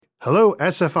Hello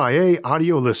SFIA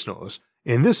audio listeners.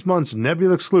 In this month's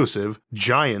Nebula exclusive,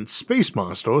 Giant Space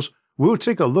Monsters, we'll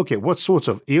take a look at what sorts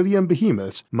of alien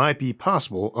behemoths might be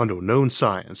possible under known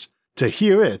science. To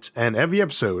hear it and every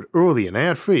episode early and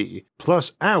ad-free,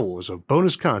 plus hours of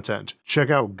bonus content, check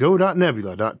out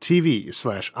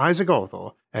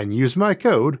go.nebula.tv/IsaacArthur and use my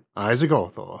code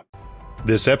IsaacArthur.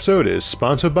 This episode is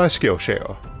sponsored by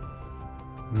Skillshare.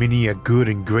 Many a good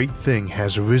and great thing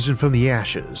has arisen from the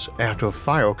ashes after a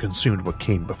fire consumed what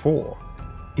came before.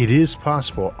 It is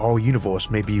possible our universe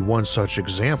may be one such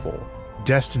example,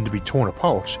 destined to be torn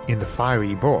apart in the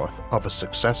fiery birth of a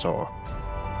successor.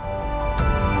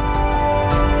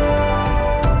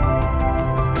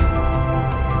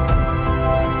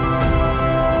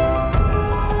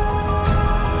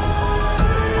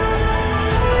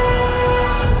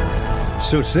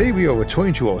 So today we are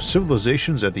returning to our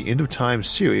Civilizations at the End of Time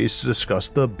series to discuss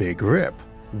the Big Rip,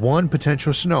 one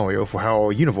potential scenario for how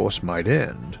our universe might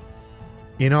end.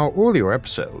 In our earlier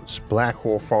episodes, Black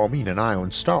Hole Farming and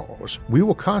Iron Stars, we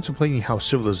were contemplating how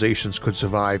civilizations could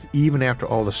survive even after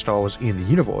all the stars in the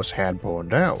universe had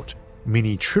burned out,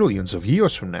 many trillions of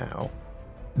years from now.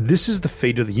 This is the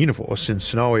fate of the universe in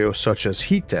scenarios such as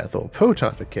heat death or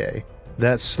proton decay,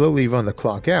 that slowly run the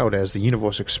clock out as the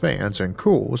universe expands and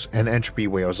cools and entropy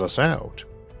wears us out.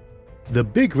 The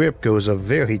Big Rip goes a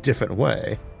very different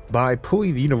way, by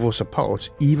pulling the universe apart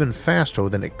even faster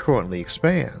than it currently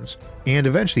expands, and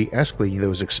eventually escalating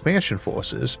those expansion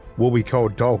forces, what we call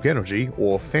dark energy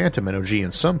or phantom energy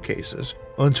in some cases,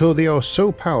 until they are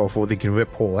so powerful they can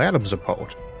rip whole atoms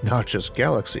apart, not just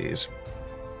galaxies.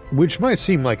 Which might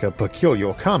seem like a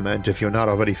peculiar comment if you're not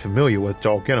already familiar with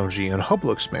dark energy and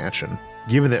Hubble expansion,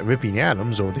 given that ripping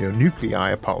atoms or their nuclei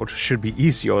apart should be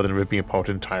easier than ripping apart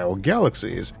entire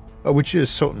galaxies, which is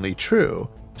certainly true,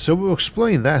 so we'll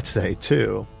explain that today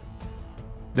too.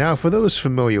 Now for those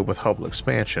familiar with Hubble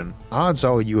expansion, odds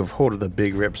are you have heard of the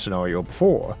Big Rip scenario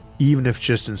before, even if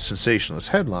just in sensationalist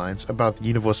headlines about the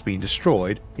universe being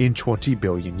destroyed in 20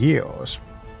 billion years.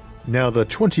 Now the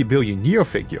 20 billion year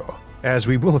figure, as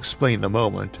we will explain in a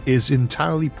moment, is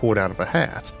entirely poured out of a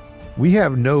hat. We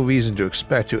have no reason to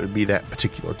expect it would be that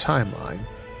particular timeline.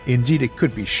 Indeed, it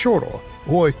could be shorter,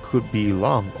 or it could be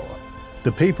longer.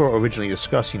 The paper originally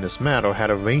discussing this matter had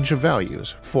a range of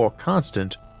values for a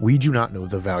constant we do not know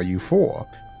the value for,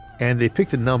 and they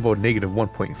picked the number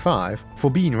 -1.5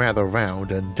 for being rather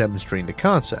round and demonstrating the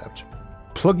concept.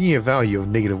 Plugging a value of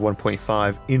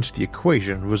 -1.5 into the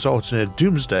equation results in a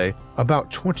doomsday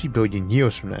about 20 billion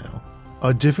years from now.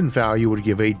 A different value would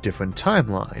give a different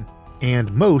timeline,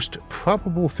 and most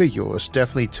probable figures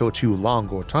definitely tilt to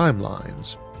longer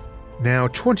timelines. Now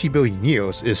 20 billion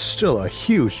years is still a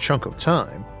huge chunk of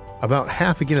time, about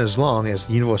half again as long as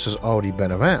the universe has already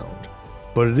been around,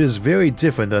 but it is very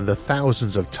different than the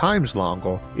thousands of times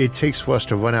longer it takes for us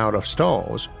to run out of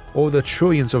stars, or the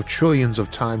trillions of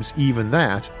times even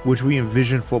that which we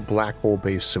envision for black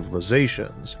hole-based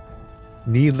civilizations.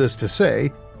 Needless to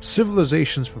say,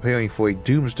 civilizations preparing for a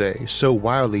doomsday so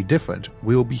wildly different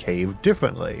will behave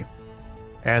differently.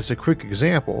 As a quick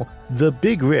example, the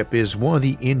Big Rip is one of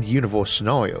the end-universe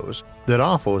scenarios that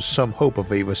offers some hope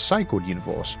of a recycled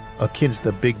universe, akin to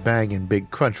the Big Bang and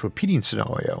Big Crunch repeating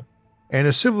scenario, and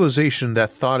a civilization that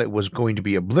thought it was going to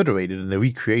be obliterated in the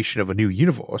recreation of a new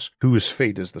universe whose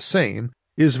fate is the same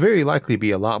is very likely to be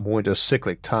a lot more into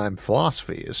cyclic time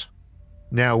philosophies.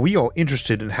 Now we are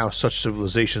interested in how such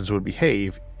civilizations would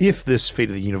behave if this fate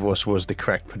of the universe was the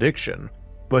correct prediction,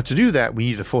 but to do that we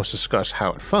need to first discuss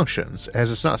how it functions, as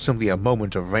it's not simply a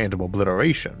moment of random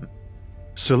obliteration.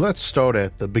 So let's start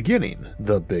at the beginning,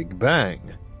 the Big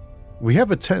Bang. We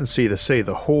have a tendency to say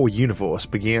the whole universe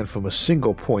began from a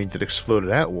single point that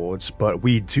exploded outwards, but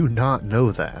we do not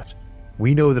know that.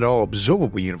 We know that our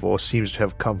observable universe seems to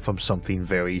have come from something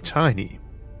very tiny.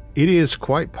 It is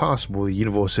quite possible the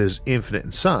universe is infinite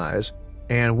in size,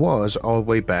 and was all the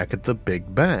way back at the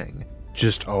Big Bang,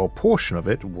 just our portion of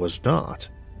it was not.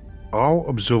 Our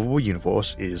observable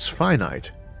universe is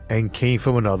finite, and came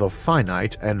from another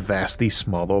finite and vastly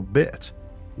smaller bit.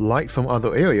 Light from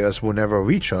other areas will never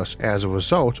reach us as a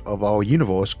result of our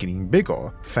universe getting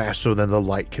bigger, faster than the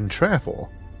light can travel,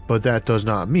 but that does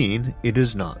not mean it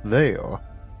is not there.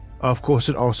 Of course,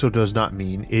 it also does not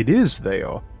mean it is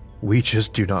there. We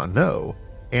just do not know,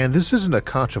 and this isn't a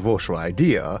controversial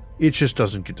idea, it just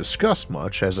doesn't get discussed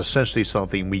much as essentially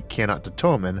something we cannot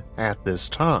determine at this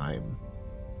time.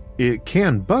 It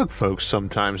can bug folks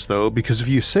sometimes though, because if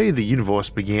you say the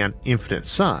universe began infinite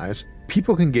size,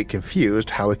 people can get confused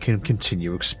how it can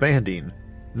continue expanding.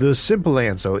 The simple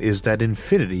answer is that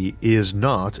infinity is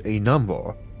not a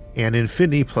number. and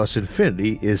infinity plus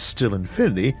infinity is still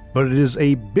infinity, but it is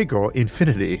a bigger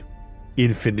infinity.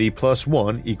 Infinity plus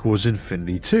 1 equals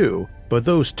infinity 2, but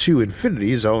those two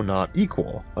infinities are not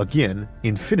equal. Again,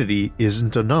 infinity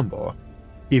isn't a number.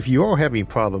 If you are having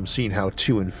problems seeing how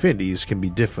two infinities can be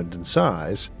different in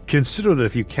size, consider that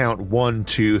if you count 1,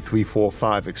 2, 3, 4,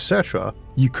 5, etc.,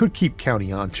 you could keep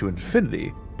counting on to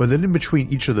infinity, but then in between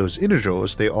each of those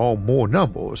integers they are more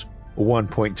numbers,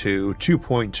 1.2,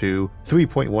 2.2,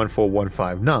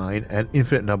 3.14159, and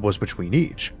infinite numbers between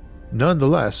each.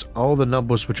 Nonetheless, all the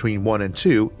numbers between 1 and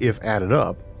 2, if added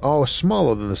up, are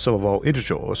smaller than the sum of all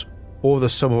integers, or the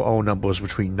sum of all numbers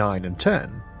between 9 and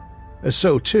 10.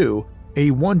 So too,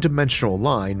 a one-dimensional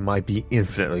line might be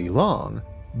infinitely long,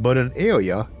 but an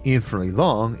area infinitely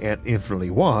long and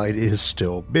infinitely wide is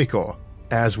still bigger,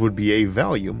 as would be a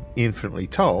volume infinitely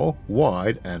tall,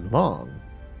 wide, and long.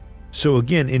 So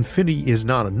again, infinity is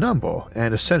not a number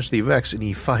and essentially wrecks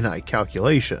any finite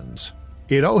calculations.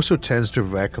 It also tends to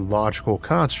wreck logical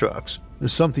constructs,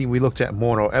 something we looked at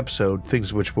more in our episode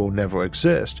Things Which Will Never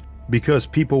Exist, because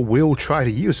people will try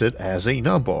to use it as a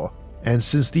number, and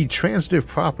since the transitive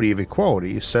property of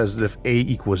equality says that if A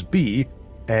equals B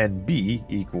and B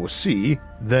equals C,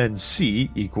 then C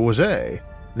equals A.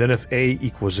 Then if A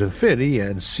equals infinity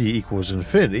and C equals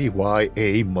infinity, why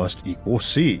A must equal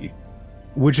C.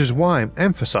 Which is why I'm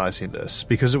emphasizing this,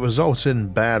 because it results in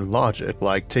bad logic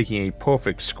like taking a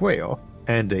perfect square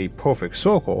and a perfect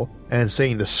circle and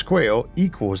saying the square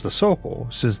equals the circle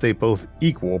since they both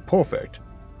equal perfect.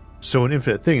 So an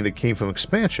infinite thing that came from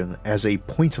expansion as a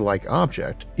point-like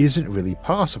object isn't really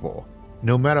possible.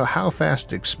 No matter how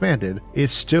fast it expanded, it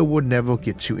still would never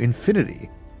get to infinity,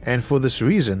 and for this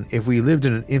reason, if we lived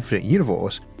in an infinite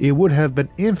universe, it would have been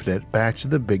infinite back to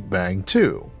the Big Bang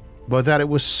too, but that it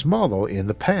was smaller in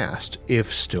the past,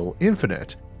 if still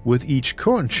infinite, with each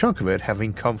current chunk of it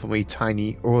having come from a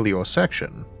tiny earlier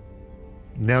section.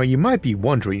 Now you might be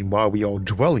wondering why we are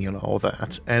dwelling on all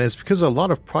that, and it's because a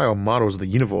lot of prior models of the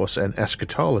universe and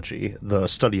eschatology, the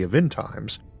study of end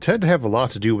times, tend to have a lot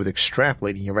to do with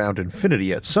extrapolating around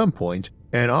infinity at some point,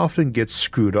 and often gets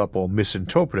screwed up or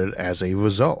misinterpreted as a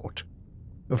result.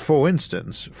 For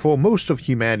instance, for most of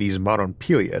humanity's modern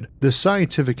period, the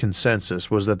scientific consensus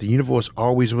was that the universe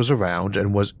always was around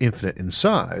and was infinite in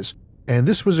size, and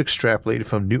this was extrapolated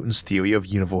from Newton's theory of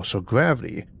universal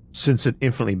gravity, since an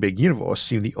infinitely big universe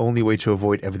seemed the only way to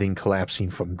avoid everything collapsing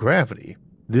from gravity.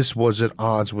 This was at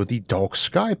odds with the dark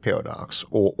sky paradox,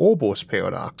 or Olbers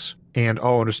paradox, and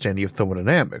our understanding of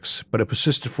thermodynamics, but it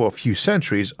persisted for a few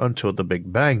centuries until the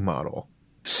Big Bang model.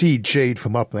 See Jade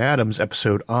from Upland Adams'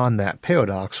 episode on that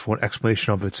paradox for an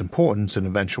explanation of its importance and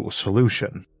eventual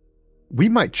solution. We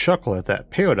might chuckle at that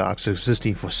paradox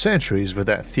existing for centuries with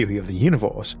that theory of the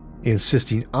universe,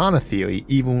 insisting on a theory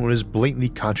even when it is blatantly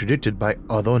contradicted by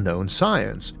other known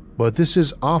science, but this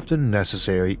is often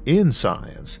necessary in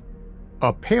science.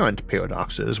 Apparent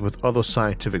paradoxes with other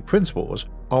scientific principles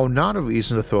are not a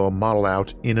reason to throw a model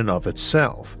out in and of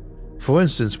itself. For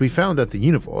instance, we found that the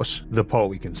universe, the part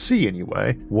we can see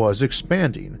anyway, was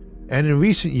expanding, and in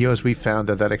recent years we found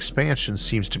that that expansion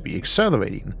seems to be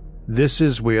accelerating. This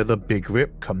is where the Big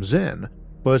Rip comes in,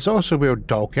 but it's also where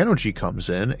dark energy comes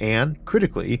in, and,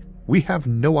 critically, we have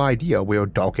no idea where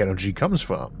dark energy comes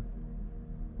from.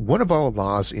 One of our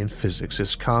laws in physics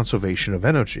is conservation of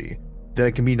energy, that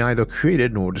it can be neither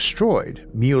created nor destroyed,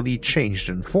 merely changed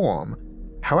in form.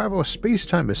 However,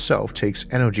 space-time itself takes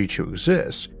energy to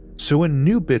exist, so when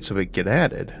new bits of it get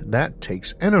added, that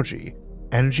takes energy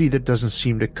that doesn't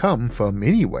seem to come from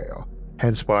anywhere,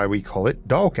 hence why we call it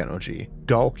dark energy,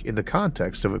 dark in the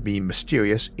context of it being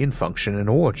mysterious in function and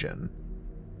origin.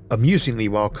 Amusingly,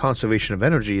 while conservation of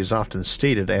energy is often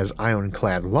stated as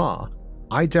ironclad law,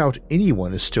 I doubt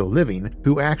anyone is still living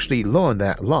who actually learned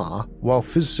that law while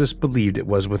physicists believed it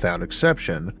was without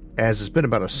exception, as it's been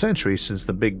about a century since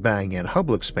the Big Bang and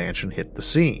Hubble expansion hit the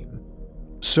scene.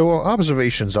 So our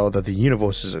observations are that the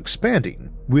universe is expanding,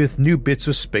 with new bits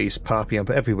of space popping up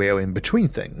everywhere in between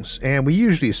things, and we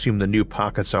usually assume the new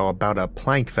pockets are about a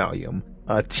Planck volume,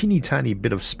 a teeny tiny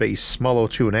bit of space smaller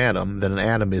to an atom than an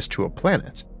atom is to a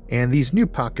planet, and these new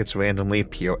pockets randomly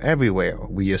appear everywhere,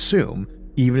 we assume,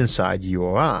 even inside you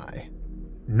or I.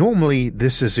 Normally,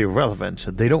 this is irrelevant,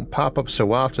 they don't pop up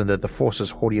so often that the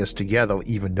forces holding us together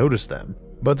even notice them,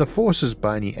 but the forces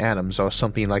binding atoms are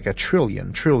something like a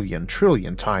trillion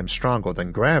times stronger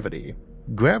than gravity.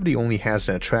 Gravity only has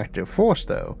an attractive force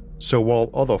though, so while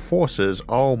other forces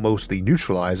all mostly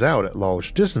neutralize out at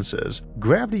large distances,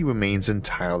 gravity remains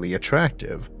entirely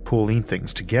attractive, pulling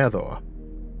things together.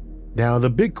 Now the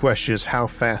big question is how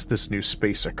fast this new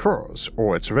space occurs,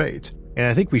 or its rate. And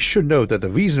I think we should note that the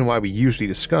reason why we usually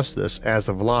discuss this as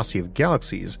the velocity of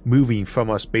galaxies moving from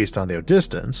us based on their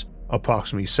distance,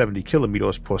 approximately 70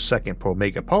 kilometers per second per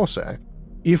megaparsec,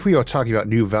 if we are talking about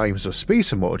new volumes of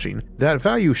space emerging, that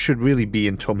value should really be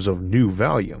in terms of new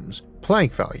volumes,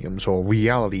 Planck volumes or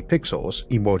reality pixels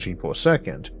emerging per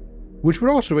second, which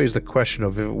would also raise the question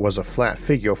of if it was a flat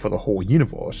figure for the whole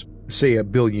universe, say a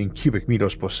billion cubic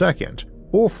meters per second,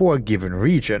 or for a given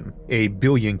region, a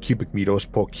billion cubic meters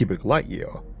per cubic light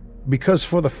year. Because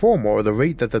for the former, the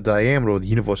rate that the diameter of the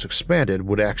universe expanded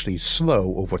would actually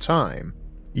slow over time.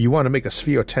 You want to make a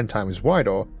sphere 10 times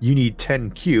wider, you need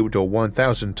 10 cubed or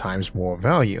 1000 times more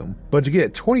volume, but to get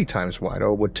it 20 times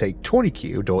wider would take 20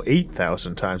 cubed or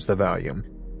 8000 times the volume,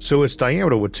 so its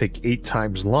diameter would take 8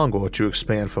 times longer to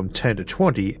expand from 10 to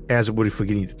 20 as it would if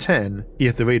getting to 10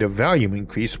 if the rate of volume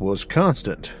increase was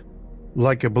constant.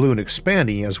 Like a balloon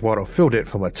expanding as water filled it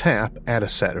from a tap at a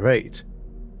set rate.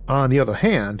 On the other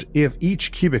hand, if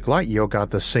each cubic light year got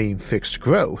the same fixed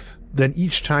growth, then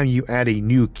each time you add a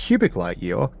new cubic light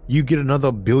year, you get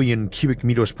another billion cubic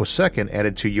meters per second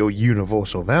added to your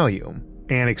universal volume,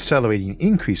 an accelerating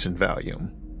increase in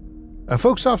volume.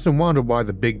 Folks often wonder why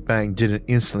the Big Bang didn't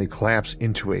instantly collapse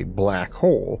into a black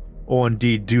hole, or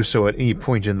indeed do so at any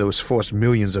point in those first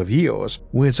millions of years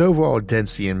when its overall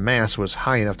density and mass was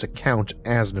high enough to count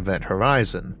as an event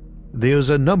horizon. There's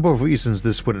a number of reasons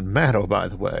this wouldn't matter, by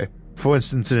the way. For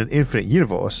instance, in an infinite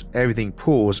universe, everything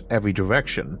pulls every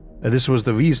direction. This was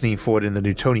the reasoning for it in the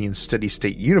Newtonian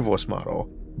steady-state universe model,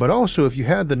 but also if you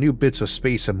had the new bits of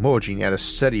space emerging at a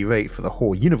steady rate for the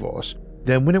whole universe,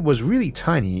 then when it was really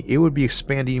tiny, it would be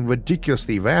expanding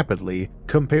ridiculously rapidly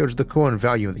compared to the current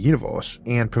value of the universe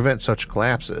and prevent such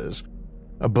collapses.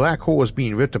 A black hole is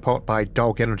being ripped apart by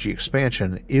dark energy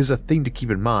expansion is a thing to keep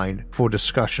in mind for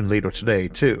discussion later today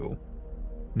too.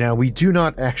 Now, we do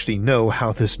not actually know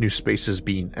how this new space is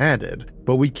being added,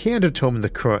 but we can determine the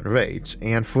current rate,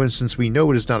 and for instance we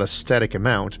know it is not a static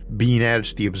amount being added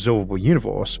to the observable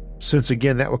universe, since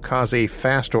again that would cause a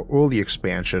fast or early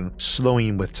expansion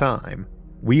slowing with time.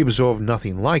 We observe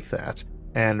nothing like that,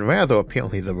 and rather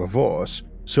apparently the reverse,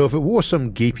 so if it were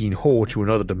some gaping hole to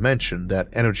another dimension that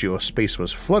energy or space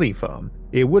was flooding from,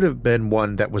 it would have been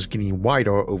one that was getting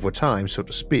wider over time, so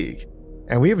to speak.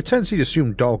 And we have a tendency to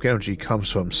assume dark energy comes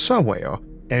from somewhere,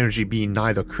 energy being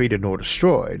neither created nor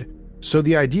destroyed, so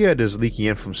the idea it is leaking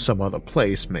in from some other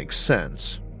place makes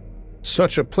sense.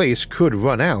 Such a place could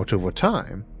run out over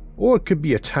time, or it could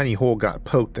be a tiny hole got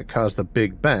poked that caused the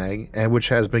Big Bang and which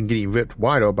has been getting ripped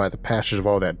wider by the passage of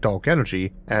all that dark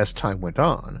energy as time went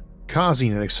on,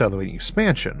 causing an accelerating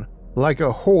expansion, like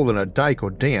a hole in a dike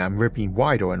or dam ripping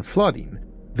wider and flooding,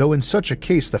 though in such a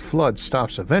case the flood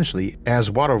stops eventually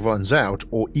as water runs out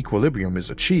or equilibrium is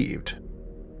achieved.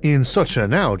 In such an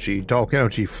analogy, dark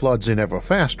energy floods in ever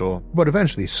faster, but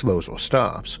eventually slows or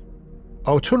stops.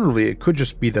 Alternatively, it could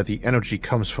just be that the energy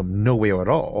comes from nowhere at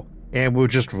all, and we're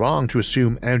just wrong to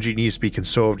assume energy needs to be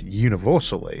conserved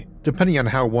universally, depending on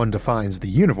how one defines the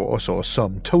universe or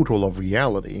sum total of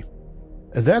reality.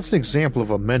 That's an example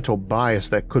of a mental bias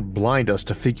that could blind us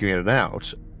to figuring it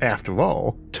out. After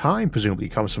all, time presumably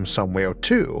comes from somewhere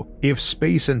too, if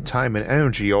space and time and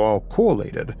energy are all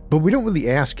correlated, but we don't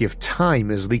really ask if time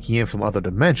is leaking in from other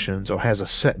dimensions or has a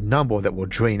set number that will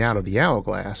drain out of the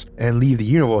hourglass and leave the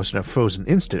universe in a frozen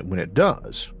instant when it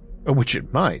does, which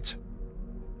it might.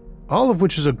 All of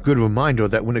which is a good reminder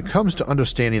that when it comes to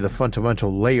understanding the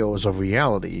fundamental layers of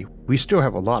reality, we still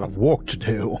have a lot of work to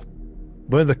do.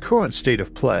 But in the current state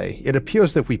of play, it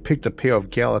appears that if we picked a pair of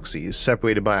galaxies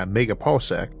separated by a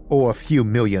megaparsec or a few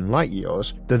million light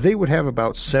years, that they would have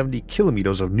about 70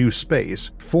 kilometers of new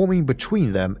space forming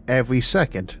between them every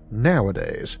second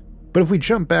nowadays. But if we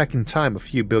jump back in time a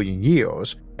few billion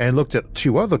years and looked at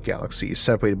two other galaxies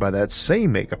separated by that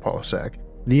same megaparsec,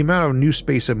 the amount of new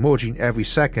space emerging every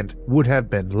second would have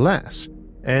been less,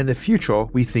 and in the future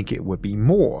we think it would be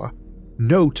more.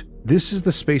 Note, this is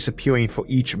the space appearing for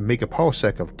each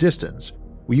megaparsec of distance.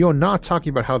 We are not talking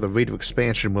about how the rate of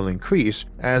expansion will increase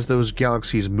as those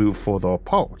galaxies move further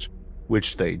apart,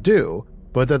 which they do,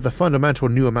 but that the fundamental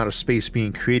new amount of space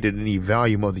being created in any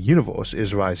volume of the universe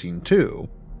is rising too.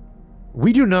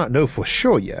 We do not know for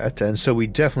sure yet, and so we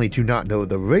definitely do not know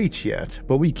the rate yet,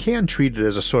 but we can treat it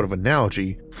as a sort of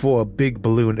analogy for a big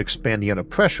balloon expanding under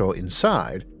pressure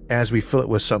inside as we fill it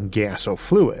with some gas or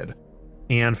fluid.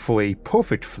 And for a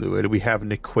perfect fluid, we have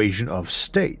an equation of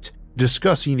state,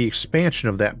 discussing the expansion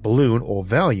of that balloon or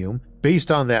volume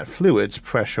based on that fluid's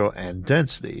pressure and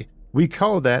density. We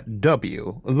call that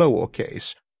W,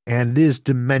 lowercase, and it is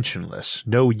dimensionless,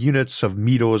 no units of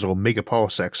meters or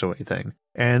megaparsecs or anything.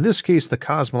 and in this case the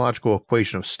cosmological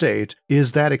equation of state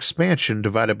is that expansion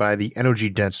divided by the energy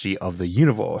density of the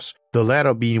universe, the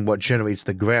latter being what generates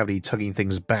the gravity tugging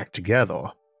things back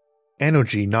together.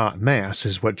 Energy, not mass,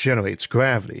 is what generates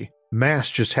gravity. Mass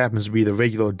just happens to be the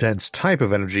regular dense type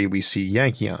of energy we see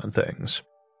Yankee on things.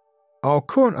 Our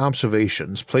current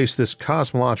observations place this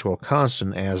cosmological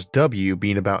constant as W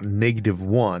being about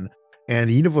 -1, and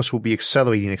the universe will be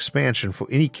accelerating expansion for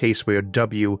any case where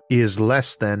W is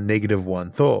less than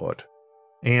 -1/3.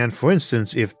 And for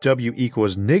instance, if W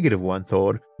equals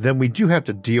 -1/3, then we do have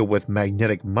to deal with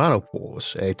magnetic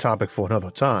monopoles, a topic for another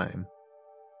time.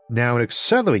 Now, an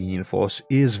accelerating universe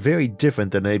is very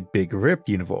different than a Big Rip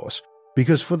universe,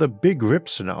 because for the Big Rip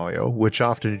scenario, which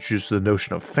often introduces the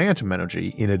notion of phantom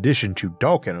energy in addition to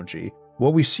dark energy,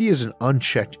 what we see is an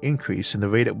unchecked increase in the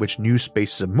rate at which new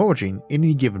space is emerging in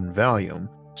any given volume,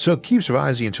 so it keeps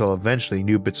rising until eventually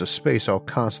new bits of space are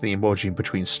constantly emerging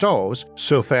between stars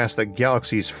so fast that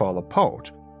galaxies fall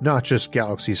apart, not just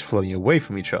galaxies floating away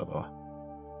from each other.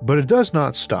 But it does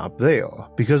not stop there,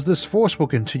 because this force will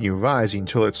continue rising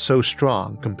till it's so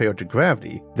strong compared to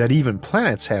gravity that even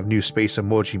planets have new space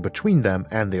emerging between them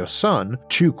and their sun,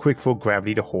 too quick for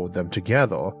gravity to hold them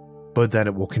together. But then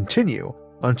it will continue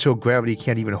until gravity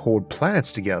can't even hold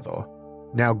planets together.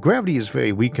 Now, gravity is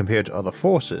very weak compared to other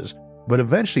forces, but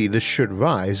eventually this should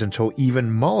rise until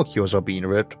even molecules are being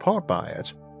ripped apart by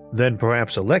it. Then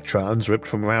perhaps electrons ripped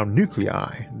from around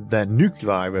nuclei, then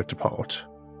nuclei ripped apart.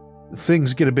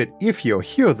 Things get a bit iffier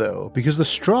here though, because the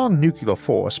strong nuclear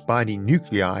force binding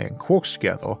nuclei and quarks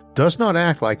together does not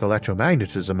act like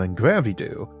electromagnetism and gravity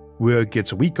do, where it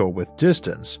gets weaker with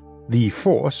distance. The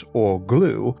force, or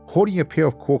glue, holding a pair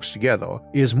of quarks together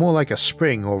is more like a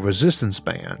spring or resistance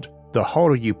band. The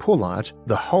harder you pull on it,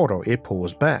 the harder it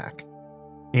pulls back.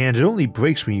 And it only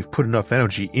breaks when you've put enough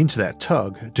energy into that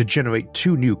tug to generate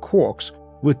two new quarks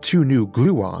with two new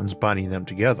gluons binding them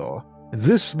together.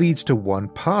 This leads to one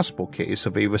possible case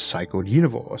of a recycled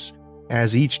universe,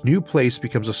 as each new place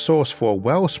becomes a source for a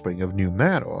wellspring of new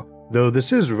matter, though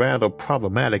this is rather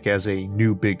problematic as a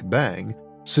new Big Bang,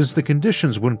 since the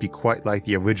conditions wouldn't be quite like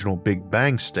the original Big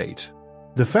Bang state.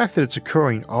 The fact that it's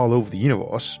occurring all over the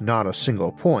universe, not a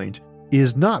single point,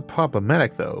 is not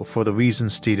problematic though for the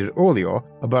reasons stated earlier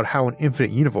about how an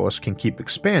infinite universe can keep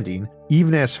expanding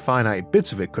even as finite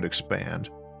bits of it could expand.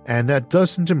 And that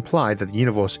doesn't imply that the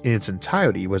universe in its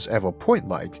entirety was ever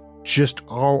point-like, just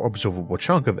our observable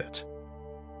chunk of it.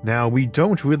 Now, we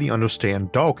don't really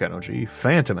understand dark energy,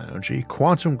 phantom energy,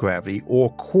 quantum gravity,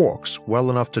 or quarks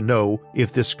well enough to know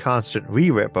if this constant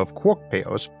re-rip of quark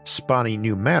pairs spawning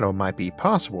new matter might be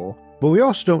possible, but we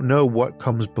also don't know what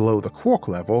comes below the quark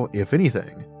level, if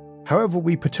anything. However,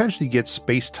 we potentially get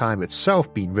space-time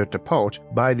itself being ripped apart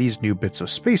by these new bits of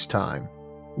space-time,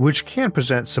 which can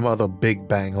present some other Big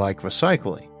Bang-like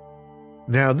recycling.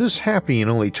 Now, this happening in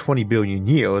only 20 billion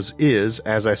years is,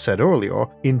 as I said earlier,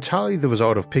 entirely the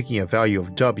result of picking a value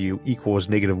of W equals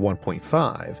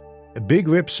 -1.5. Big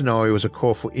Rip scenarios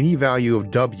occur for any value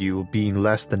of W being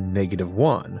less than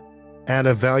 -1. At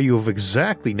a value of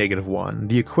exactly -1,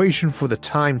 the equation for the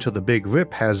time till the Big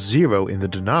Rip has 0 in the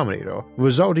denominator,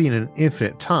 resulting in an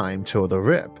infinite time till the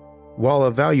rip, while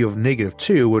a value of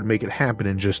 -2 would make it happen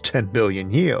in just 10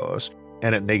 billion years,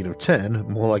 and at -10,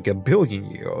 more like a billion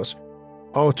years.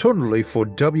 Alternatively, for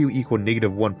W equal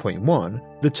 -1.1,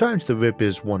 the time to the rip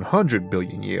is 100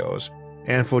 billion years,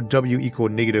 and for W equal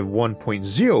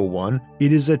 -1.01,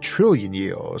 it is a trillion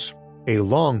years. A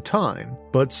long time,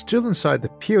 but still inside the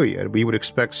period we would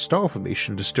expect star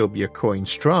formation to still be occurring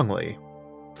strongly.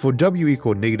 For W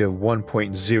equal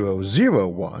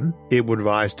 -1.001, it would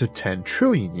rise to 10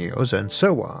 trillion years, and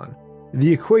so on.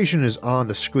 The equation is on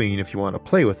the screen if you want to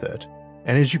play with it,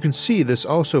 and as you can see, this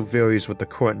also varies with the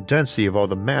current density of all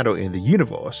the matter in the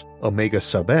universe, omega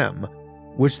sub m,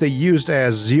 which they used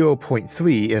as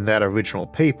 0.3 in that original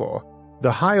paper.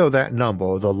 The higher that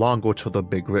number, the longer till the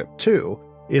Big Rip too,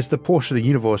 is the portion of the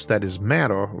universe that is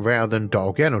matter rather than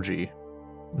dark energy.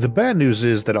 The bad news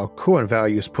is that our current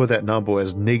values put that number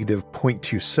as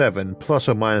 -0.27 plus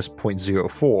or minus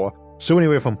 0.04, so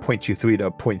anywhere from 0.23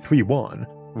 to 0.31,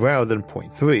 rather than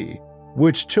 0.3,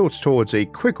 which tilts towards a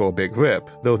quicker Big Rip,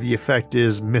 though the effect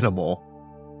is minimal.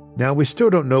 Now, we still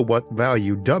don't know what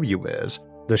value W is.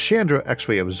 The Chandra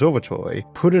X-ray Observatory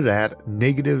put it at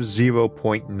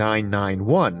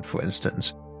 -0.991, for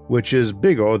instance, which is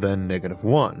bigger than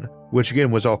 -1, which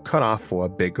again was our cutoff for a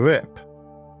Big Rip.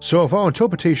 So if our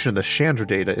interpretation of the Chandra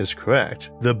data is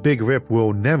correct, the Big Rip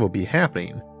will never be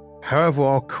happening. However,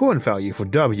 our current value for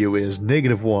W is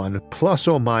 -1 plus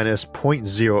or minus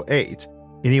 0.08,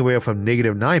 anywhere from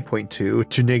 -9.2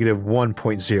 to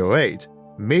 -1.08,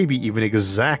 maybe even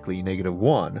exactly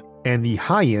 -1, and the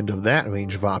high end of that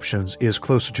range of options is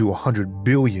closer to 100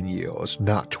 billion years,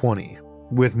 not 20,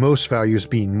 with most values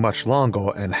being much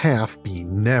longer and half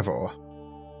being never.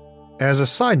 As a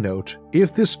side note,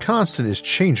 if this constant is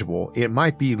changeable, it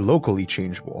might be locally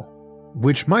changeable,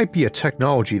 which might be a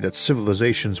technology that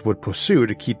civilizations would pursue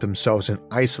to keep themselves in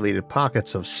isolated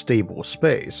pockets of stable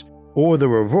space, or the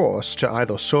reverse to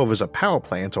either serve as a power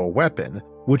plant or weapon,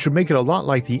 which would make it a lot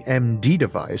like the MD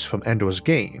device from Ender's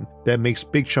Game that makes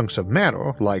big chunks of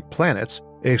matter, like planets,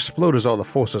 explode as all the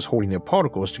forces holding their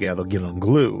particles together get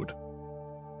unglued.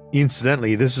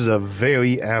 Incidentally, this is a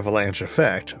very avalanche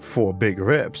effect for big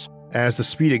rips, as the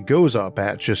speed it goes up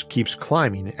at just keeps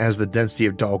climbing as the density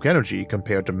of dark energy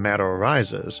compared to matter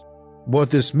rises. What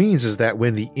this means is that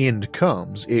when the end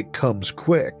comes, it comes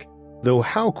quick, though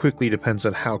how quickly depends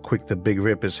on how quick the big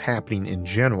rip is happening in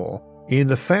general. In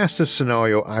the fastest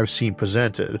scenario I've seen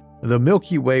presented, the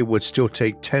Milky Way would still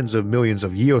take tens of millions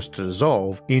of years to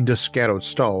dissolve into scattered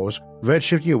stars,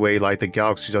 redshifting away like the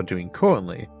galaxies are doing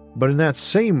currently, but in that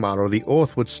same model the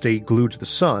Earth would stay glued to the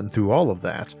Sun through all of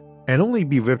that, and only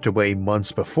be ripped away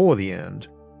months before the end,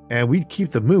 and we'd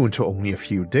keep the Moon to only a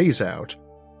few days out.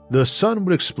 The Sun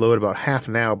would explode about half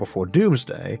an hour before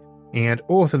Doomsday, and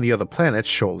Earth and the other planets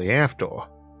shortly after.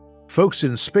 Folks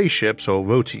in spaceships or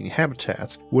rotating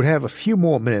habitats would have a few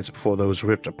more minutes before those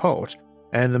ripped apart,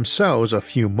 and themselves a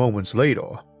few moments later.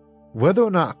 Whether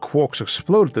or not quarks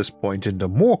explode at this point into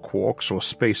more quarks or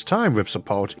space-time rips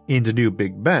apart into new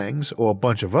Big Bangs or a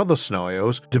bunch of other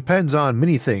scenarios depends on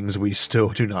many things we still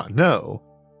do not know.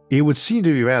 It would seem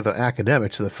to be rather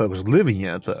academic to the folks living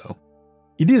in it though.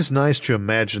 It is nice to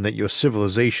imagine that your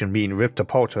civilization being ripped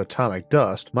apart to atomic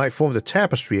dust might form the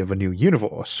tapestry of a new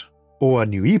universe, or a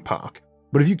new epoch,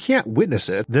 but if you can't witness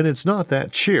it, then it's not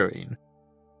that cheering.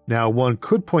 Now, one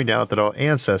could point out that our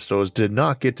ancestors did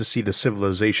not get to see the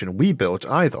civilization we built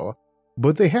either,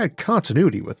 but they had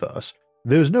continuity with us.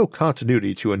 There's no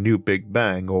continuity to a new Big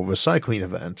Bang or recycling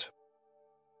event.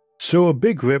 So a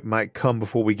big rip might come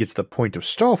before we get to the point of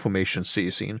star formation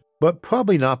ceasing, but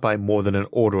probably not by more than an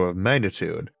order of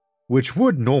magnitude, which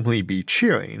would normally be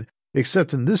cheering,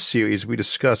 except in this series we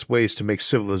discuss ways to make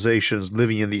civilizations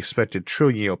living in the expected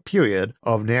trillion-year period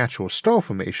of natural star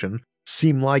formation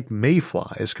seem like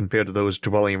mayflies compared to those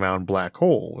dwelling around black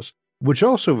holes, which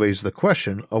also raises the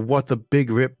question of what the Big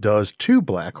Rip does to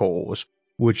black holes,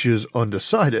 which is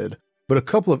undecided, but a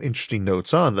couple of interesting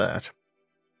notes on that.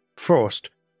 First,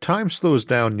 time slows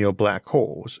down near black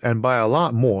holes, and by a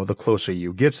lot more the closer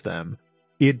you get to them.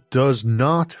 It does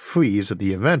not freeze at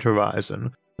the event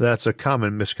horizon. That's a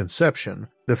common misconception.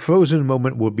 The frozen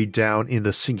moment would be down in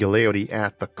the singularity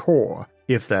at the core,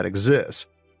 if that exists,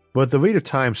 but the rate of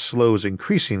time slows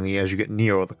increasingly as you get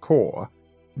nearer the core.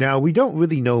 Now, we don't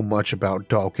really know much about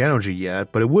dark energy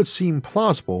yet, but it would seem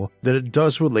plausible that it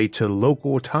does relate to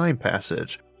local time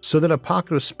passage, so that a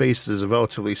pocket of space that is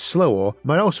relatively slower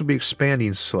might also be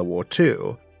expanding slower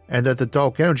too, and that the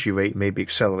dark energy rate may be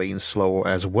accelerating slower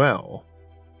as well.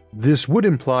 This would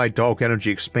imply dark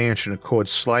energy expansion occurred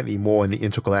slightly more in the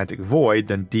intergalactic void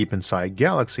than deep inside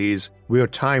galaxies, where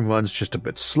time runs just a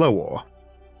bit slower.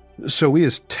 So it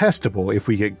is testable if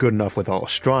we get good enough with our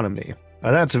astronomy.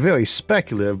 That's very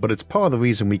speculative, but it's part of the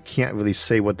reason we can't really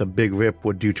say what the Big Rip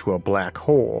would do to a black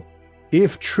hole.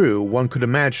 If true, one could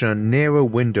imagine a narrow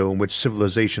window in which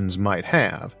civilizations might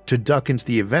have to duck into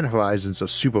the event horizons of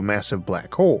supermassive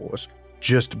black holes,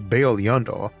 just barely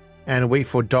under, and wait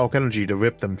for dark energy to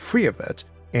rip them free of it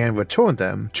and return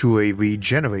them to a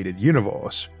regenerated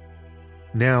universe.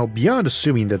 Now, beyond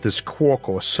assuming that this quark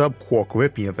or sub-quark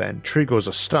ripping event triggers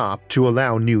a stop to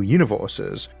allow new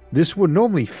universes, this would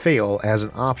normally fail as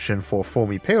an option for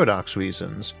Fermi paradox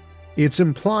reasons. It's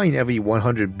implying every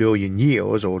 100 billion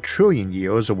years or trillion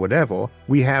years or whatever,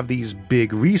 we have these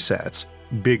big resets,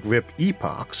 big rip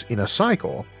epochs in a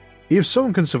cycle. If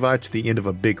someone can survive to the end of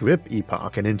a big rip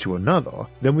epoch and into another,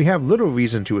 then we have little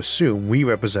reason to assume we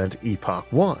represent Epoch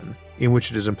 1, in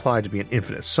which it is implied to be an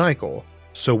infinite cycle.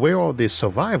 So where are the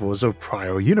survivors of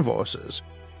prior universes?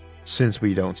 Since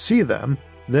we don't see them,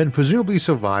 then presumably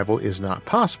survival is not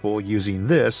possible using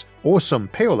this or some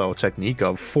parallel technique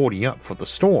of fording up for the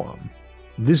storm.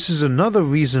 This is another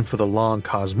reason for the long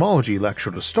cosmology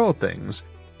lecture to start things,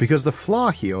 because the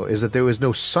flaw here is that there is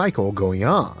no cycle going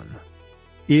on.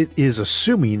 It is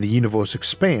assuming the universe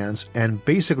expands and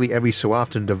basically every so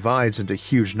often divides into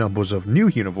huge numbers of new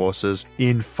universes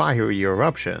in fiery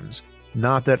eruptions,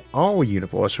 not that our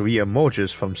universe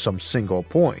re-emerges from some single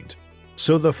point.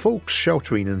 So the folks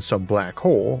sheltering in some black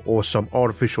hole or some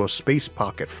artificial space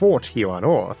pocket fort here on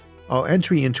Earth are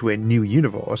entering into a new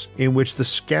universe in which the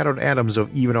scattered atoms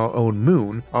of even our own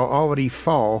moon are already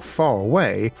far, far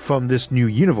away from this new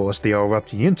universe they are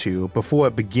erupting into before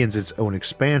it begins its own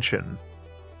expansion.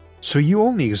 So you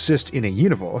only exist in a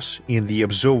universe, in the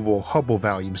observable Hubble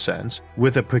volume sense,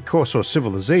 with a precursor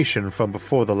civilization from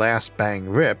before the last Bang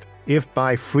Rip, if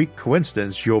by freak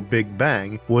coincidence your Big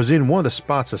Bang was in one of the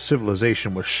spots a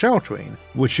civilization was sheltering,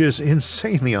 which is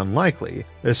insanely unlikely,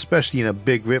 especially in a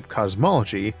Big Rip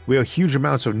cosmology where huge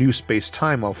amounts of new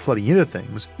space-time are flooding into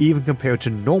things, even compared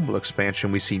to normal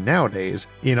expansion we see nowadays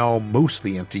in our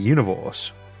mostly empty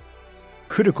universe.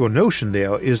 Critical notion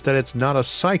there is that it's not a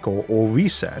cycle or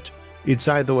reset, it's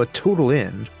either a total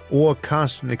end or a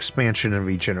constant expansion and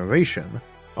regeneration,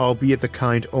 albeit the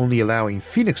kind only allowing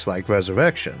Phoenix-like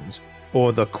resurrections,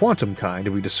 or the quantum kind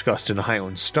we discussed in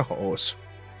Iron Stars.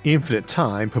 Infinite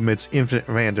time permits infinite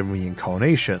random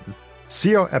reincarnation.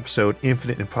 See our episode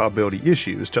Infinite Improbability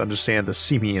Issues to understand the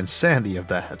seeming insanity of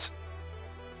that.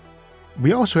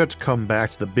 We also have to come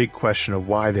back to the big question of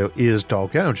why there is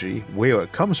dark energy, where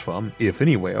it comes from, if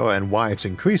anywhere, and why it's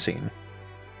increasing.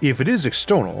 If it is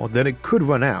external, then it could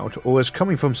run out or is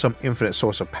coming from some infinite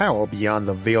source of power beyond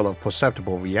the veil of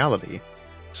perceptible reality.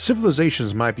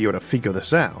 Civilizations might be able to figure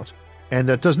this out, and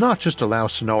that does not just allow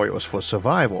scenarios for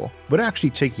survival, but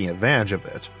actually taking advantage of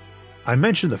it. I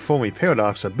mentioned the Fermi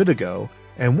paradox a bit ago,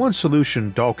 and one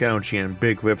solution dark energy and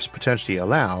Big Rips potentially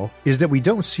allow is that we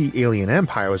don't see alien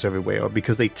empires everywhere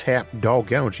because they tap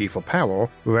dark energy for power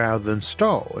rather than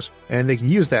stars, and they can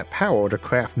use that power to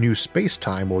craft new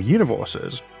space-time or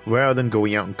universes, rather than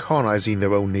going out and colonizing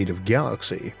their own native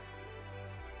galaxy.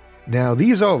 Now,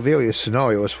 these are various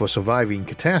scenarios for surviving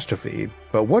catastrophe,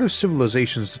 but what if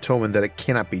civilizations determine that it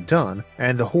cannot be done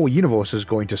and the whole universe is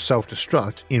going to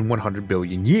self-destruct in 100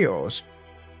 billion years?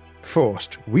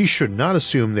 First, we should not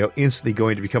assume they're instantly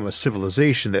going to become a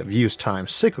civilization that views time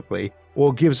cyclically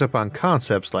or gives up on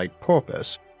concepts like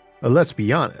purpose. Let's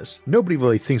be honest, nobody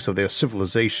really thinks of their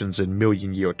civilizations in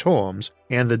million-year terms,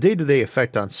 and the day-to-day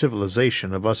effect on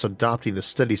civilization of us adopting the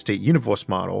steady-state universe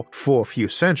model for a few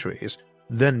centuries,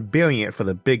 then burying it for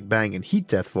the Big Bang and heat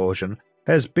death version,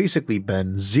 has basically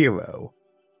been zero.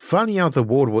 Finding out the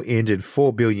world will end in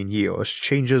 4 billion years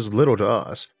changes little to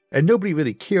us, and nobody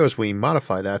really cares when we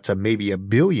modify that to maybe 1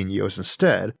 billion years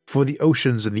instead for the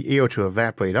oceans and the air to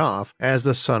evaporate off as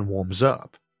the sun warms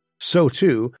up. So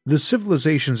too, the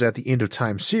Civilizations at the End of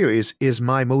Time series is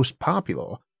my most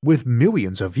popular, with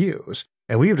millions of views,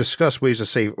 and we have discussed ways to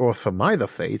save Earth from either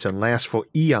fate and last for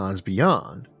eons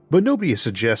beyond, but nobody has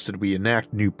suggested we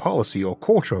enact new policy or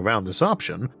culture around this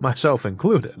option, myself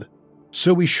included.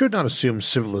 So we should not assume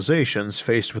civilizations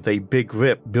faced with a Big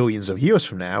Rip billions of years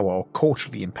from now are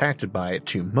culturally impacted by it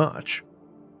too much.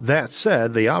 That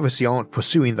said, they obviously aren't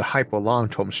pursuing the hyper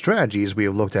long-term strategies we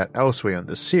have looked at elsewhere in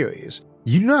this series.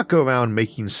 You do not go around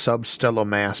making substellar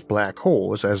mass black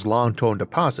holes as long-term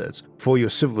deposits for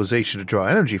your civilization to draw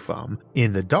energy from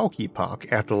in the Dark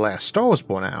Epoch after the last star was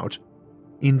born out.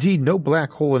 Indeed, no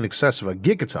black hole in excess of a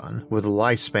gigaton, with a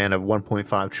lifespan of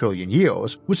 1.5 trillion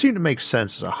years, would seem to make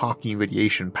sense as a Hawking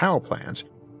radiation power plant,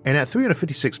 and at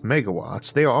 356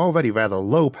 megawatts, they are already rather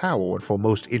low-powered for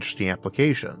most interesting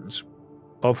applications.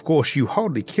 Of course, you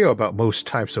hardly care about most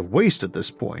types of waste at this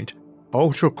point.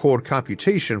 Ultra-core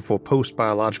computation for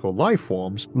post-biological life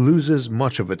forms loses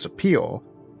much of its appeal,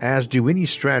 as do any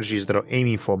strategies that are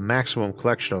aiming for maximum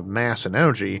collection of mass and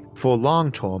energy for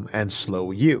long-term and slow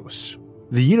use.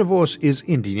 The universe is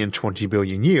ending in 20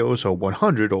 billion years or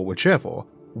 100 or whichever.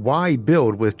 Why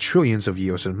build with trillions of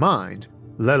years in mind,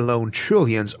 let alone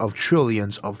trillions of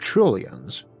trillions of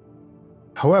trillions?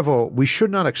 However, we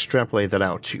should not extrapolate that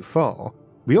out too far.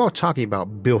 We are talking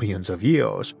about billions of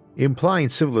years, implying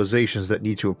civilizations that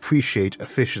need to appreciate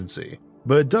efficiency,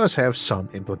 but it does have some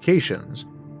implications.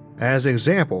 As an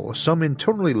example, some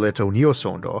internally lit O'Neill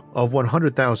cylinder of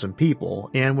 100,000 people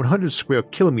and 100 square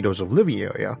kilometers of living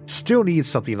area still needs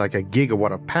something like a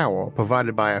gigawatt of power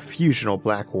provided by a fusional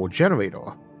black hole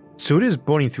generator. So it is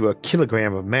burning through a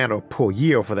kilogram of matter per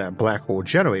year for that black hole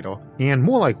generator, and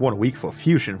more like 1 week for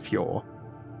fusion fuel.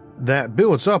 That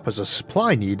builds up as a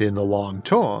supply need in the long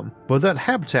term, but that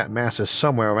habitat mass is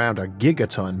somewhere around a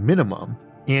gigaton minimum,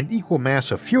 and equal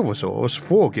mass of fuel reserves,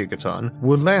 4 gigaton,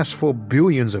 would last for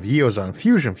billions of years on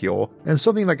fusion fuel and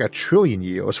something like 1 trillion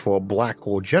years for a black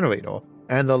hole generator,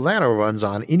 and the latter runs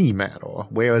on any matter,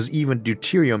 whereas even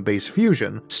deuterium-based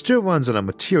fusion still runs on a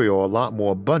material a lot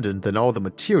more abundant than all the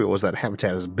materials that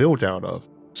habitat is built out of,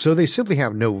 so they simply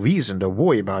have no reason to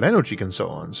worry about energy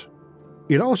concerns.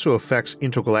 It also affects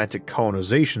intergalactic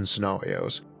colonization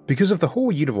scenarios, because if the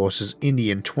whole universe is ending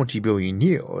in 20 billion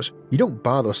years, you don't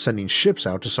bother sending ships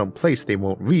out to some place they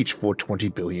won't reach for 20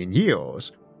 billion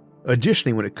years.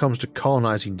 Additionally, when it comes to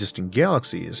colonizing distant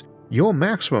galaxies, your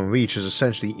maximum reach is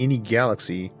essentially any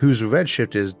galaxy whose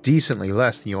redshift is decently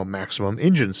less than your maximum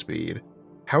engine speed.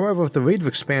 However, if the rate of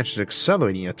expansion is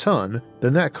accelerating a ton,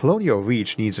 then that colonial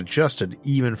reach needs adjusted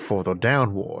even further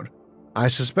downward. I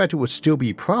suspect it would still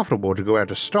be profitable to go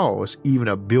after stars even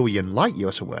a billion light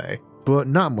years away, but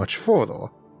not much further,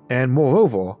 and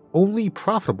moreover, only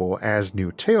profitable as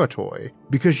new territory,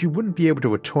 because you wouldn't be able to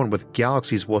return with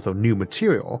galaxies worth of new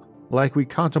material like we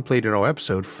contemplated in our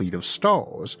episode Fleet of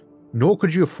Stars, nor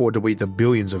could you afford to wait the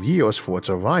billions of years for its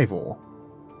arrival.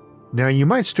 Now, you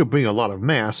might still bring a lot of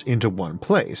mass into one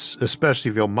place, especially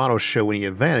if your models show any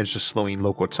advantage to slowing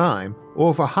local time,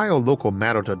 or if a higher local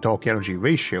matter to dark energy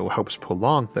ratio helps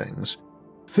prolong things.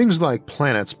 Things like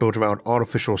planets built around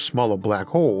artificial smaller black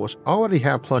holes already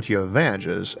have plenty of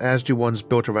advantages, as do ones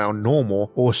built around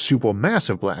normal or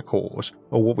supermassive black holes,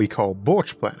 or what we call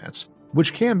Birch planets,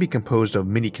 which can be composed of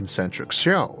many concentric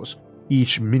shells,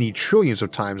 each many trillions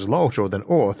of times larger than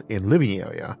Earth in living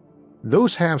area.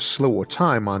 Those have slower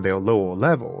time on their lower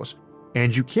levels,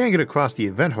 and you can get across the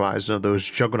event horizon of those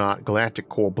juggernaut galactic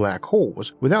core black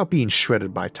holes without being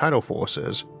shredded by tidal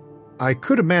forces. I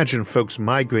could imagine folks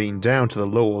migrating down to the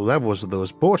lower levels of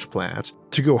those Birch planets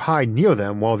to go hide near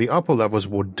them while the upper levels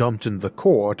were dumped into the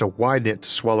core to widen it to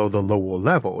swallow the lower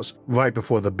levels right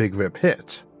before the Big Rip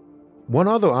hit. One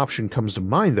other option comes to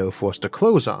mind though for us to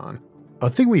close on. A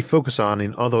thing we focus on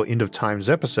in other End of Times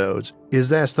episodes is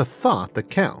that it's the thought that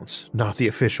counts, not the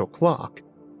official clock.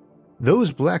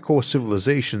 Those black hole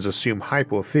civilizations assume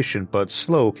hyper-efficient but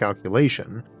slow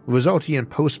calculation, resulting in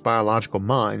post-biological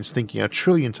minds thinking a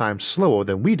trillion times slower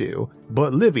than we do,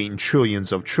 but living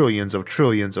trillions of trillions of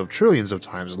trillions of trillions of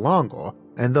times longer,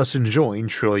 and thus enjoying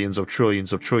trillions of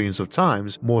trillions of trillions of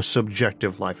times more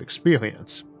subjective life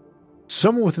experience.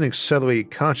 Someone with an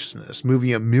accelerated consciousness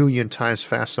moving a million times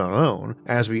faster than our own,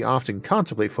 as we often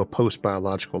contemplate for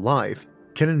post-biological life,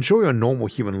 can enjoy a normal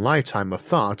human lifetime of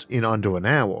thought in under an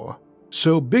hour.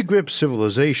 So Big Rip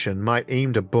civilization might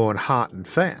aim to burn hot and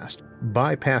fast,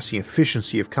 bypassing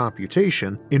efficiency of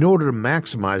computation in order to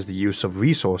maximize the use of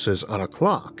resources on a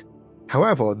clock.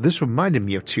 However, this reminded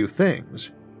me of two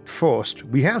things. First,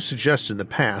 we have suggested in the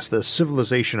past that a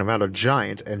civilization around a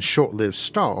giant and short-lived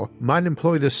star might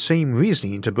employ the same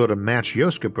reasoning to build a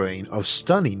Matryoshka brain of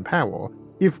stunning power,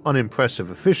 if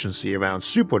unimpressive efficiency around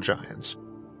supergiants.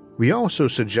 We also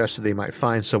suggested they might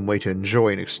find some way to enjoy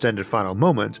an extended final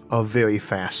moment of very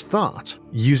fast thought,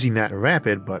 using that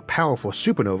rapid but powerful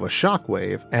supernova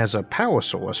shockwave as a power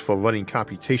source for running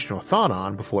computational thought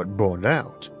on before it burned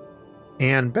out.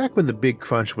 And back when the Big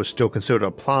Crunch was still considered a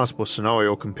plausible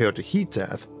scenario compared to heat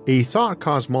death, a thought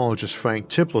cosmologist Frank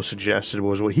Tipler suggested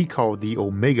was what he called the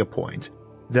Omega Point,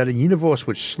 that a universe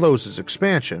which slows its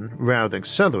expansion, rather than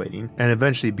accelerating, and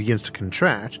eventually begins to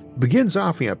contract, begins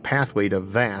offering a pathway to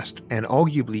vast and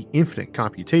arguably infinite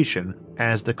computation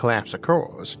as the collapse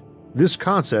occurs. This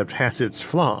concept has its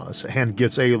flaws and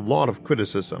gets a lot of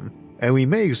criticism, and we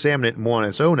may examine it more on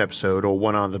its own episode or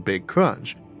one on the Big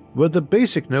Crunch, but the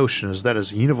basic notion is that as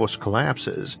the universe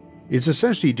collapses, it's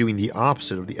essentially doing the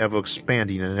opposite of the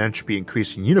ever-expanding and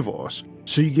entropy-increasing universe,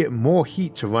 so you get more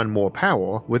heat to run more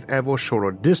power with ever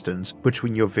shorter distance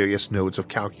between your various nodes of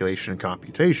calculation and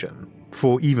computation,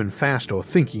 for even faster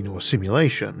thinking or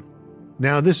simulation.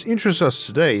 Now, this interests us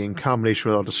today in combination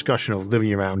with our discussion of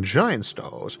living around giant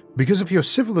stars, because if your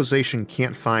civilization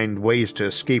can't find ways to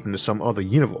escape into some other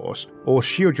universe, or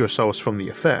shield yourselves from the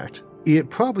effect,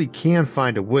 it probably can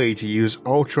find a way to use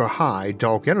ultra-high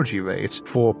dark energy rates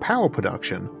for power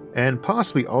production, and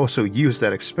possibly also use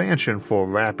that expansion for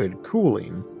rapid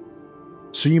cooling.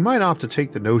 So you might opt to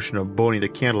take the notion of burning the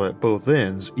candle at both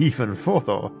ends even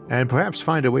further, and perhaps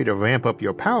find a way to ramp up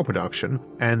your power production,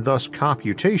 and thus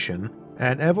computation,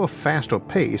 at an ever faster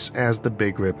pace as the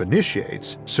Big Rip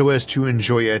initiates, so as to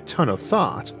enjoy a ton of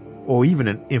thought, or even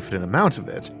an infinite amount of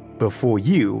it, before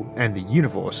you and the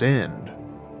universe end.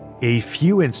 A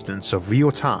few instants of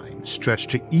real time stretch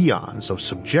to eons of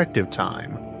subjective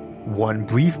time, one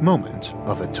brief moment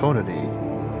of eternity.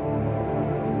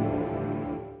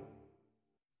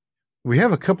 We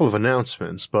have a couple of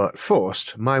announcements, but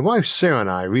first, my wife Sarah and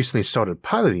I recently started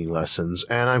piloting lessons,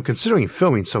 and I'm considering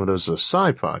filming some of those as a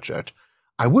side project.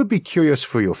 I would be curious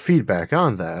for your feedback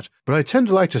on that, but I tend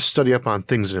to like to study up on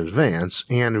things in advance,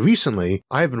 and recently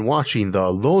I have been watching the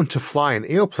Learn to Fly an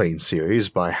Airplane series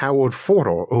by Howard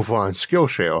Forder over on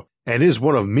Skillshare, and is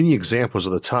one of many examples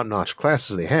of the top-notch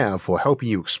classes they have for helping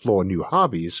you explore new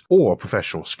hobbies or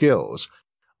professional skills.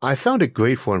 I found it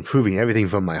great for improving everything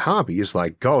from my hobbies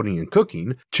like gardening and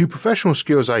cooking to professional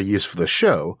skills I use for the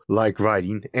show like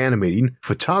writing, animating,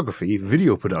 photography,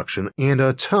 video production, and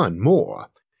a ton more.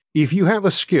 If you have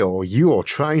a skill you are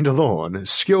trying to learn,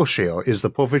 Skillshare is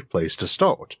the perfect place to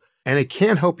start, and it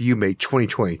can help you make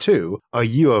 2022 a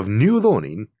year of new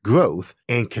learning, growth,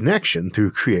 and connection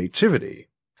through creativity.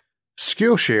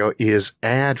 Skillshare is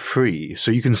ad-free,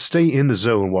 so you can stay in the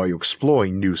zone while you're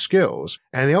exploring new skills,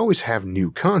 and they always have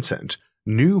new content,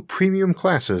 new premium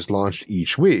classes launched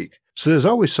each week, so there's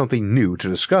always something new to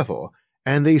discover,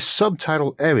 and they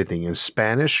subtitle everything in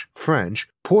Spanish, French,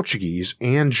 Portuguese,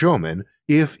 and German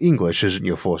if English isn't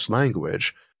your first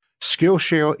language.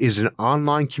 Skillshare is an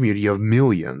online community of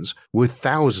millions with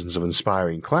thousands of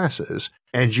inspiring classes,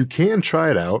 and you can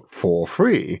try it out for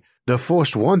free. The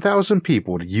first 1,000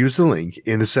 people to use the link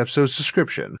in this episode's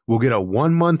description will get a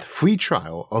 1-month free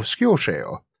trial of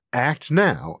Skillshare. Act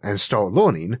now and start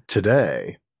learning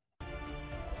today.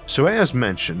 So as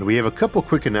mentioned, we have a couple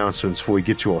quick announcements before we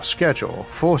get to our schedule.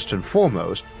 First and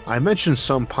foremost, I mentioned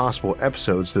some possible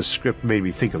episodes this script made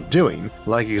me think of doing,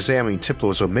 like examining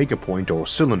Tipler's Omega Point or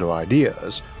Cylinder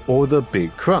ideas, or the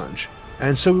Big Crunch,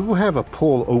 and so we will have a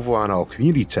poll over on our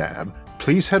community tab.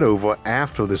 Please head over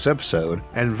after this episode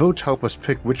and vote to help us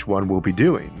pick which one we'll be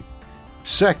doing.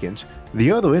 Second,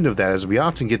 the other end of that is we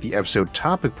often get the episode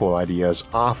topic poll ideas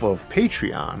off of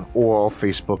Patreon or our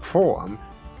Facebook forum,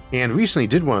 and recently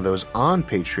did one of those on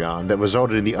Patreon that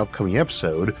resulted in the upcoming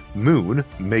episode, Moon,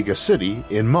 Mega City,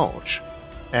 in March.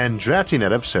 And drafting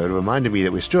that episode reminded me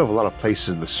that we still have a lot of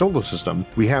places in the solar system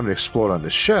we haven't explored on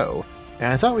this show,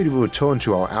 and I thought we'd return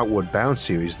to our Outward Bound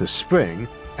series this spring,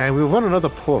 and we'll run another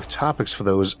poll of topics for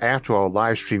those after our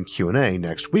livestream Q&A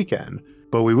next weekend,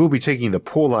 but we will be taking the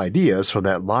poll ideas from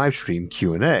that livestream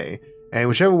Q&A, and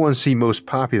whichever ones seem most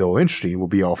popular or interesting will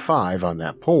be our 5 on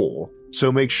that poll,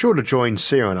 so make sure to join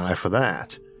Sarah and I for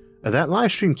that. That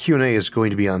livestream Q&A is going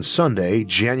to be on Sunday,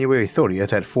 January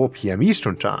 30th at 4 p.m.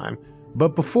 Eastern Time,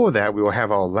 but before that we will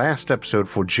have our last episode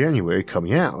for January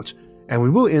coming out, and we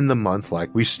will end the month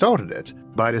like we started it,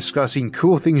 by discussing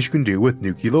cool things you can do with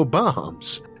nuclear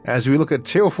bombs, as we look at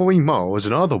terraforming Mars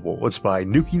and other worlds by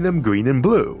nuking them green and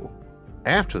blue.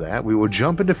 After that, we will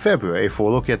jump into February for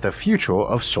a look at the future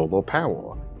of solar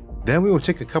power. Then we will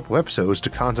take a couple episodes to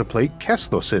contemplate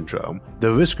Kessler Syndrome,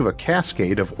 the risk of a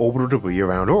cascade of orbital debris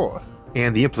around Earth,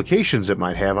 and the implications it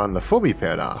might have on the Fermi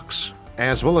Paradox,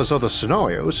 as well as other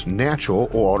scenarios, natural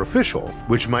or artificial,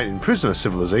 which might imprison a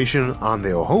civilization on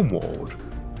their homeworld.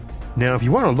 Now, if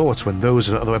you want alerts when those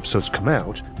and other episodes come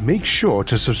out, make sure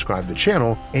to subscribe to the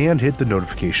channel and hit the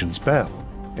notifications bell.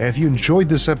 And if you enjoyed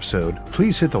this episode,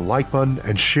 please hit the like button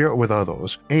and share it with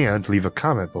others, and leave a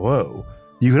comment below.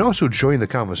 You can also join the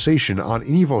conversation on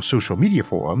any of our social media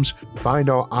forums, find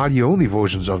our audio-only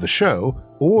versions of the show,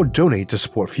 or donate to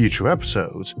support future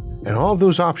episodes, and all of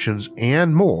those options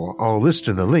and more are listed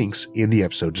in the links in the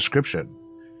episode description.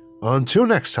 Until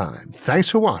next time, thanks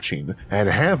for watching, and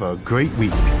have a great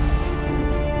week.